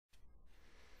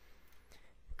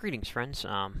Greetings, friends.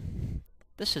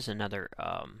 This is another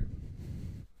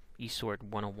eSword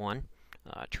 101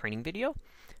 training video.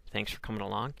 Thanks for coming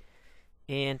along.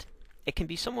 And it can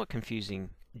be somewhat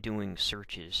confusing doing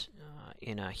searches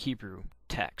in a Hebrew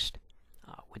text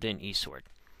within eSword.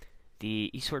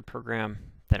 The eSword program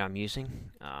that I'm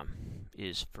using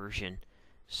is version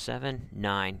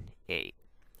 798.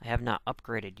 I have not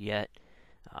upgraded yet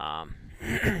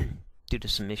due to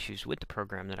some issues with the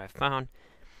program that I've found.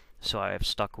 So I have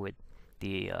stuck with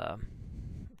the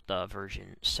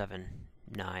version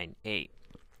 798.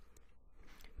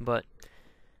 But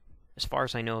as far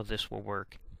as I know, this will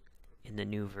work in the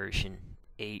new version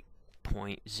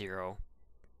 8.05.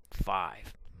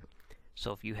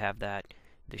 So if you have that,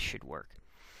 this should work.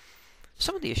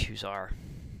 Some of the issues are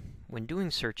when doing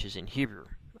searches in Hebrew,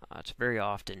 it's very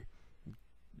often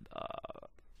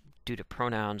due to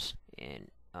pronouns and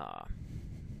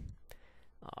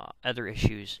other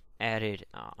issues added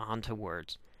onto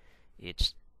words,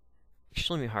 it's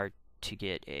extremely hard to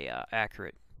get a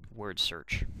accurate word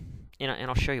search. And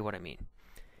I'll show you what I mean.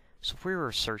 So if we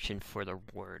were searching for the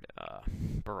word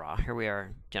bara, here we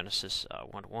are, Genesis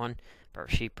 1:1,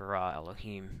 Bereshit bara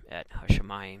Elohim et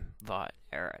hashamayim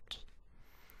va'aretz.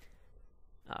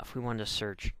 If we wanted to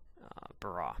search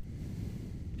bara,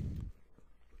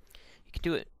 you can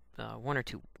do it one or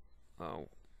two, a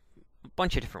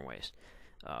bunch of different ways.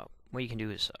 What you can do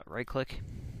is right-click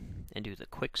and do the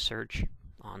quick search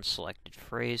on selected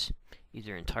phrase,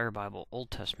 either entire Bible,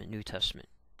 Old Testament, New Testament,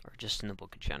 or just in the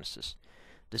book of Genesis.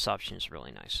 This option is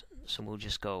really nice, so we'll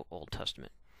just go Old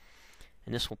Testament.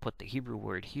 And this will put the Hebrew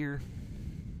word here,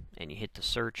 and you hit the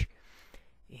search,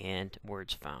 and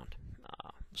words found.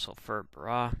 So for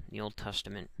bara, in the Old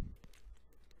Testament,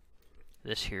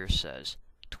 this here says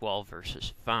 12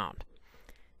 verses found,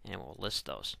 and it will list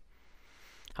those.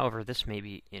 However, this may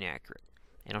be inaccurate,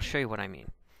 and I'll show you what I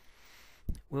mean.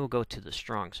 We'll go to the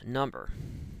Strong's number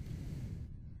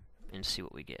and see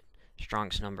what we get.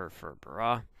 Strong's number for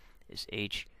bara is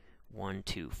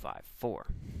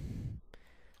H1254.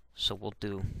 So we'll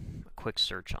do a quick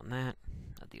search on that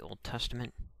of the Old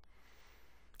Testament.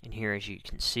 And here, as you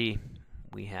can see,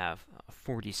 we have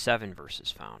 47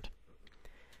 verses found.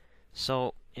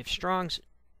 So if Strong's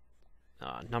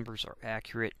numbers are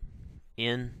accurate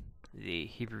in the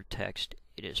Hebrew text,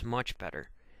 it is much better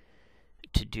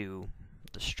to do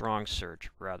the Strong search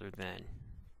rather than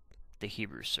the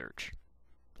Hebrew search,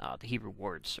 the Hebrew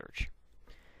word search,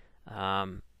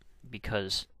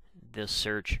 because this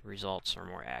search results are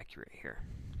more accurate here.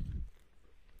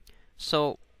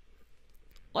 So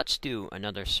let's do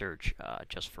another search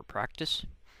just for practice,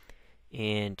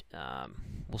 and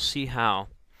we'll see how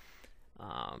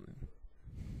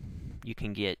you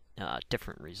can get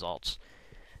different results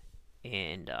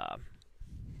and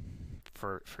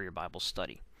for your Bible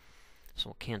study. So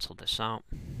we'll cancel this out.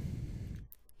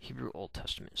 Hebrew Old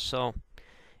Testament. So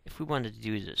if we wanted to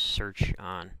do this search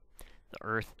on the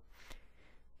earth,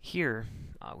 here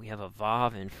we have a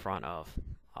vav in front of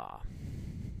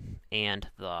and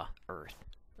the earth.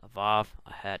 A vav,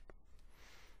 a het,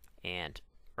 and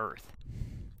earth.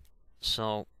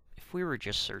 So if we were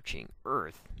just searching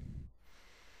earth,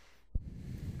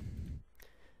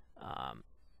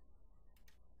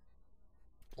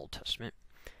 Old Testament,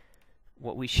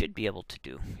 what we should be able to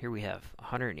do, here we have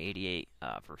 188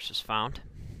 verses found.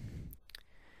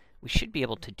 We should be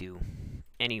able to do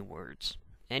any words.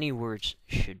 Any words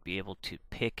should be able to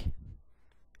pick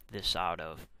this out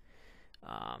of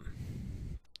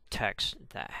texts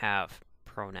that have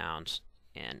pronouns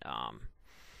and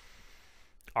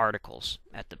articles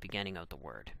at the beginning of the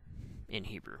word in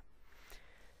Hebrew.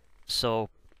 So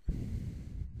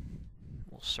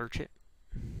we'll search it.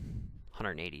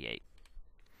 188.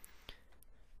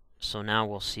 So now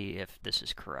we'll see if this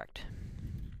is correct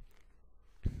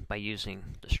by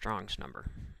using the Strong's number.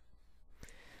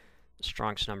 The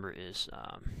Strong's number is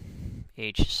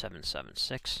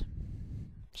H776.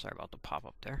 Sorry about the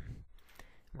pop-up there.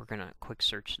 We're going to quick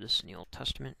search this in the Old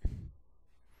Testament.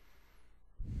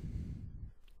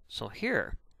 So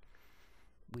here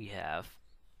we have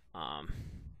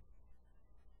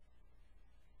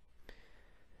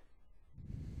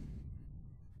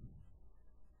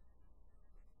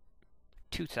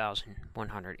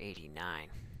 2,189.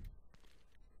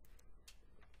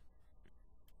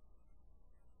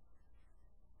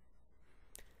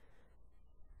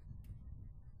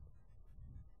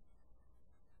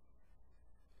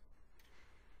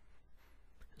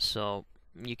 So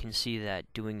you can see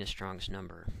that doing the Strong's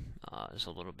number is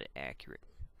a little bit accurate,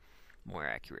 more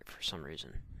accurate for some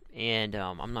reason. And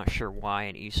I'm not sure why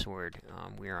in eSword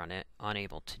we are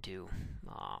unable to do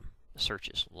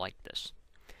searches like this.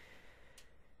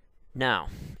 Now,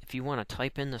 if you want to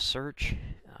type in the search,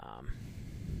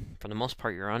 for the most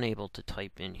part, you're unable to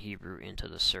type in Hebrew into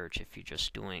the search if you're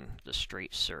just doing the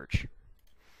straight search.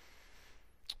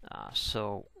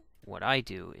 So what I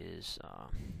do is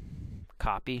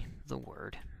copy the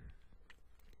word,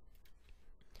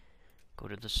 go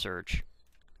to the search,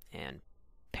 and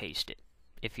paste it.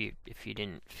 If you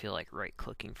didn't feel like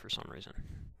right-clicking for some reason,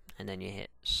 and then you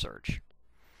hit search,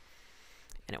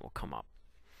 and it will come up.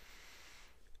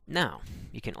 Now,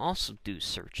 you can also do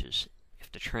searches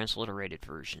if the transliterated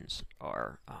versions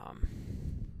are,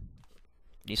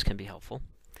 these can be helpful.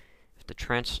 If the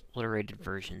transliterated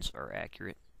versions are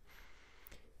accurate,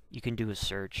 you can do a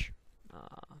search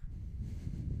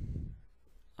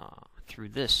through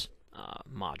this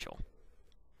module.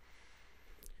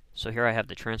 So here I have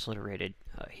the transliterated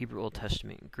Hebrew Old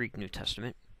Testament and Greek New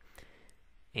Testament,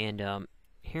 and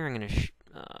here I'm going to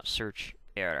search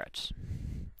Eretz,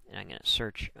 and I'm going to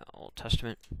search Old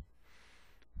Testament.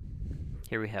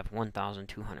 Here we have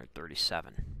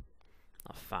 1,237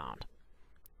 found.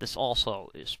 This also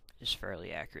is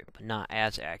fairly accurate, but not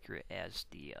as accurate as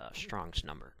the Strong's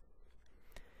number.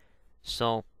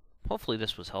 So hopefully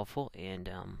this was helpful, and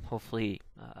hopefully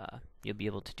you'll be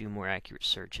able to do more accurate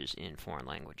searches in foreign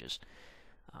languages,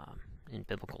 in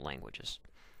biblical languages.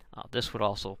 This would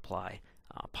also apply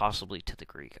possibly to the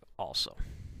Greek also.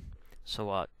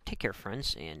 So take care,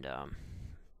 friends, and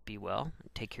be well.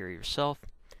 Take care of yourself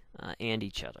and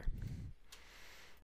each other.